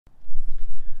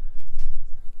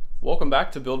Welcome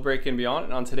back to Build, Break, and Beyond,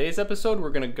 and on today's episode we're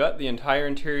going to gut the entire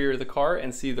interior of the car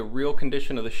and see the real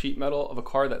condition of the sheet metal of a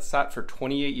car that sat for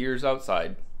 28 years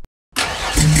outside.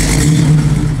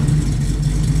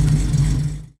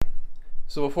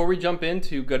 So before we jump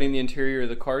into gutting the interior of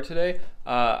the car today,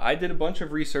 I did a bunch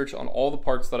of research on all the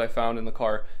parts that I found in the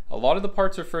car. A lot of the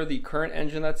parts are for the current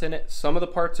engine that's in it, some of the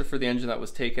parts are for the engine that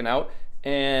was taken out,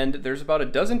 and there's about a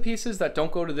dozen pieces that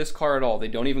don't go to this car at all. They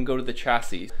don't even go to the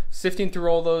chassis. Sifting through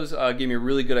all those gave me a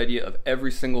really good idea of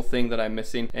every single thing that I'm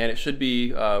missing, and it should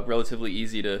be relatively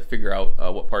easy to figure out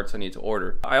what parts I need to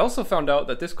order. I also found out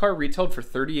that this car retailed for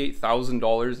 $38,000 in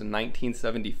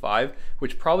 1975,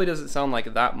 which probably doesn't sound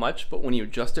like that much, but when you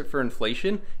adjust it for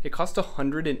inflation, it cost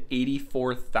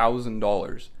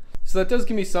 $184,000. So that does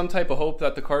give me some type of hope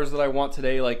that the cars that I want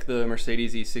today, like the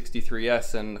Mercedes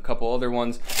E63S and a couple other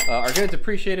ones, are going to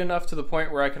depreciate enough to the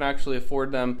point where I can actually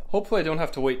afford them. Hopefully I don't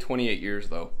have to wait 28 years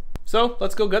though. So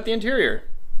let's go gut the interior.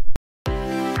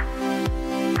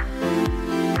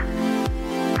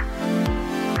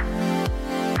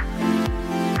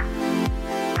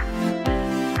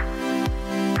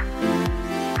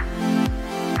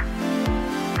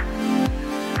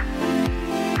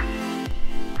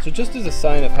 So just as a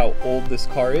sign of how old this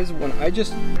car is, when I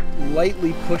just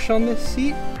lightly push on this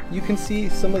seat, you can see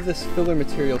some of this filler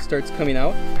material starts coming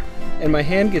out, and my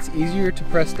hand gets easier to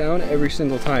press down every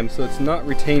single time, so it's not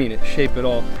retaining its shape at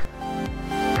all.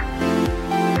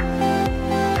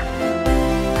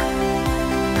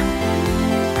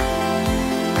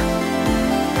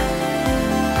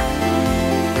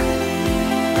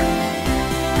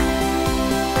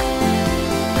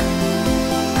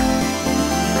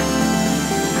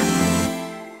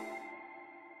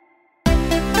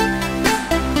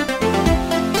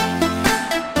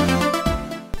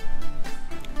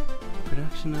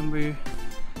 Number,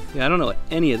 yeah, I don't know what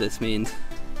any of this means.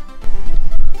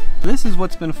 This is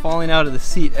what's been falling out of the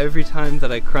seat every time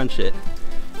that I crunch it.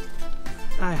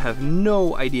 I have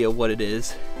no idea what it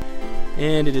is,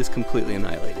 and it is completely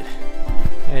annihilated.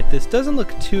 Alright, this doesn't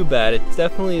look too bad. It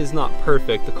definitely is not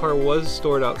perfect. The car was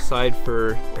stored outside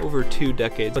for over 2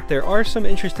 decades, but there are some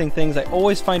interesting things. I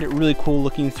always find it really cool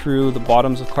looking through the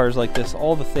bottoms of cars like this,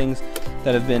 all the things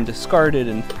that have been discarded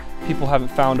and people haven't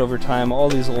found over time, all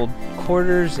these old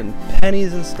quarters and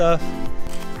pennies and stuff,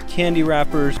 candy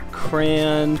wrappers,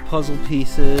 crayon puzzle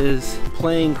pieces,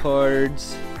 playing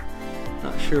cards,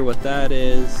 not sure what that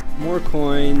is, more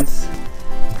coins,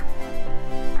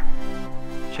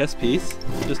 chess piece,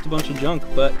 just a bunch of junk,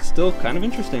 but still kind of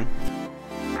interesting.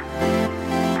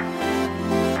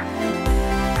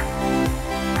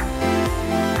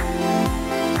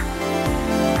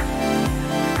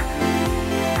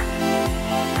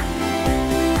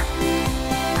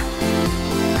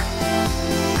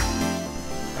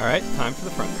 Alright, time for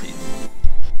the front seats.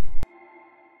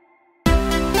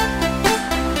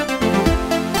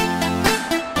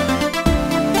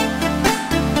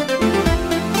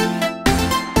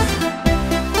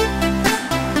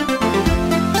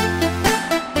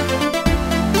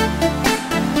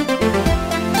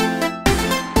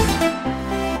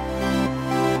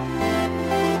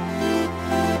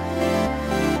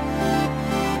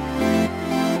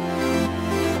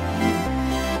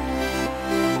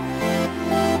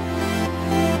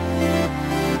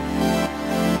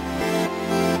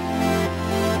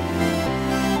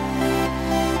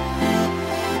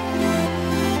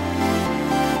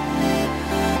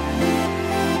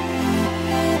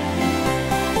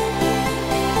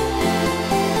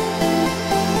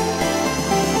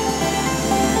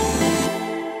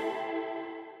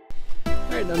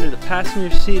 Under the passenger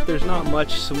seat, there's not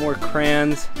much. Some more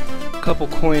crayons, a couple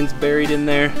coins buried in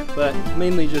there, but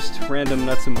mainly just random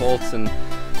nuts and bolts and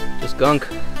just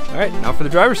gunk. All right, now for the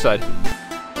driver's side.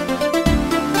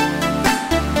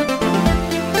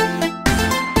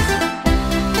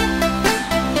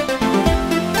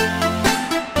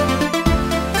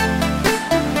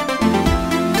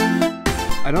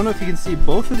 I don't know if you can see,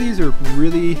 both of these are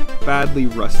really badly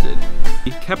rusted.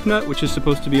 The cap nut, which is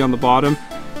supposed to be on the bottom,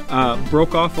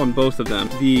 broke off on both of them.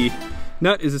 The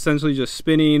nut is essentially just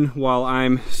spinning while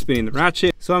I'm spinning the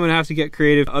ratchet, so I'm gonna have to get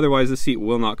creative, otherwise the seat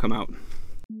will not come out.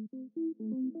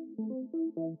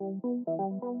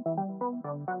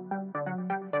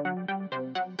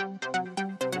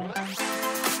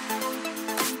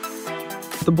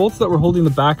 The bolts that were holding the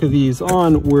back of these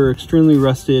on were extremely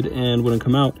rusted and wouldn't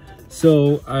come out.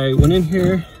 So I went in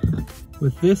here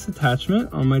with this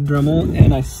attachment on my Dremel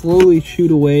and I slowly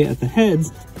chewed away at the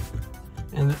heads,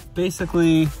 and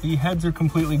basically the heads are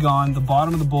completely gone. The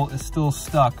bottom of the bolt is still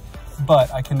stuck, but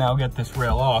I can now get this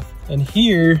rail off. And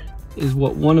here is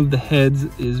what one of the heads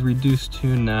is reduced to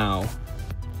now.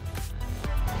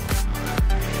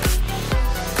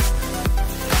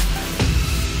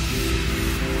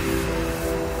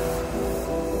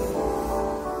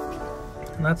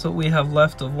 And that's what we have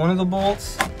left of one of the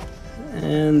bolts,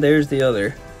 and there's the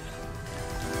other.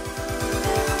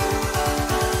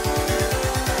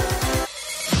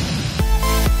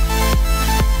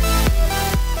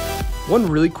 One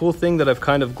really cool thing that I've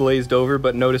kind of glazed over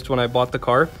but noticed when I bought the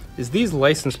car is these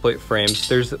license plate frames.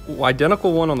 There's an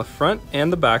identical one on the front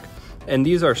and the back, and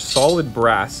these are solid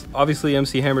brass. Obviously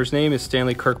MC Hammer's name is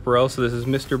Stanley Kirk Burrell, so this is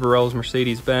Mr. Burrell's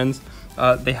Mercedes-Benz.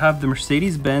 They have the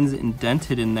Mercedes-Benz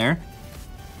indented in there.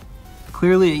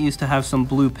 Clearly it used to have some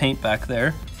blue paint back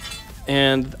there,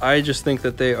 and I just think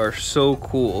that they are so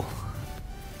cool.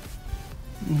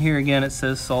 And here again it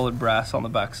says solid brass on the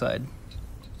backside.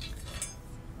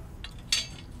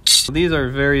 So these are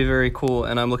very, very cool,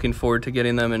 and I'm looking forward to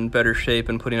getting them in better shape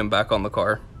and putting them back on the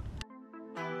car.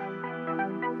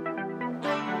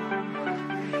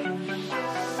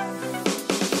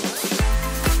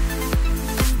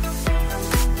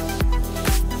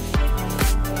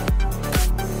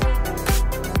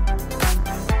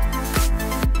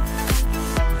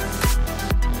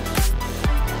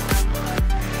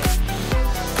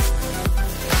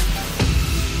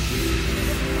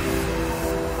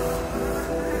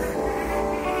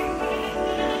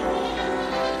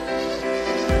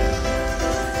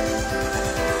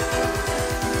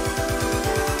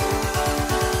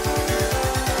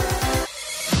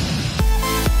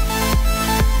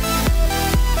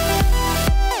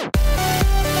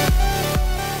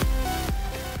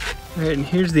 Alright, and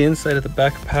here's the inside of the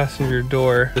back passenger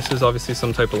door. This is obviously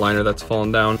some type of liner that's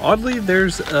fallen down. Oddly,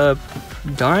 there's a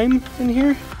dime in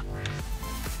here,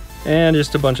 and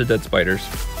just a bunch of dead spiders.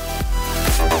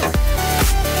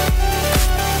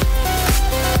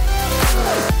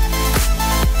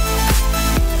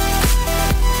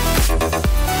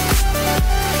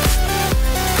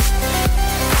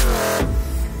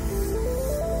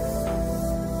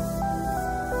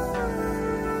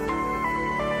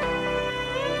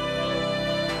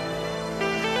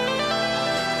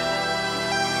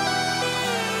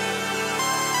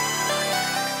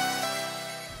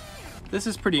 This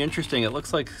is pretty interesting. It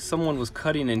looks like someone was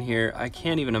cutting in here. I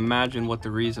can't even imagine what the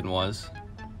reason was.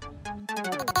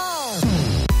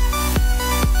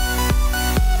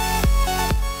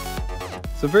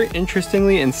 So very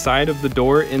interestingly, inside of the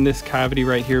door, in this cavity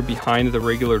right here behind the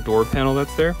regular door panel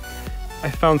that's there,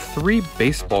 I found 3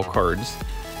 baseball cards.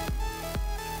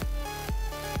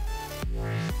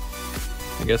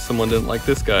 I guess someone didn't like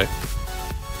this guy.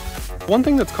 One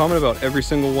thing that's common about every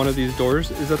single one of these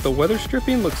doors is that the weather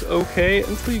stripping looks okay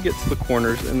until you get to the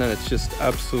corners, and then it's just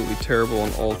absolutely terrible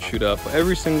and all chewed up.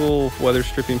 Every single weather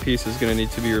stripping piece is going to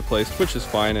need to be replaced, which is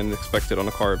fine and expected on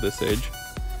a car of this age.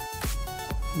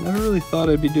 Never really thought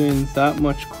I'd be doing that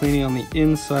much cleaning on the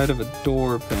inside of a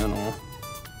door panel.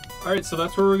 Alright, so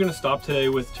that's where we're going to stop today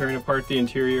with tearing apart the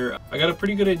interior. I got a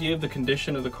pretty good idea of the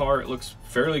condition of the car. It looks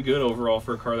fairly good overall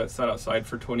for a car that sat outside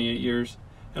for 28 years.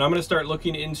 And I'm going to start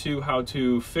looking into how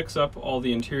to fix up all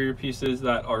the interior pieces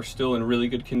that are still in really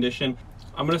good condition.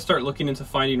 I'm going to start looking into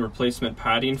finding replacement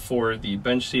padding for the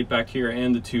bench seat back here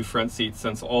and the 2 front seats,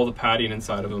 since all the padding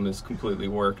inside of them is completely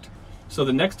worked. So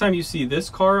the next time you see this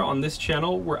car on this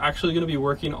channel, we're actually going to be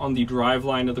working on the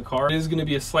driveline of the car. It is going to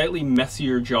be a slightly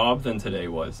messier job than today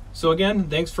was. So again,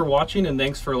 thanks for watching and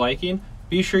thanks for liking.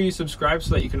 Be sure you subscribe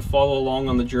so that you can follow along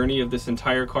on the journey of this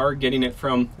entire car, getting it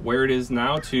from where it is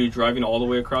now to driving all the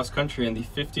way across country in the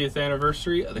 50th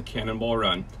anniversary of the Cannonball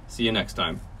Run. See you next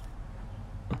time.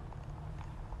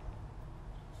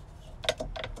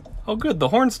 Oh good, the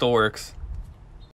horn still works.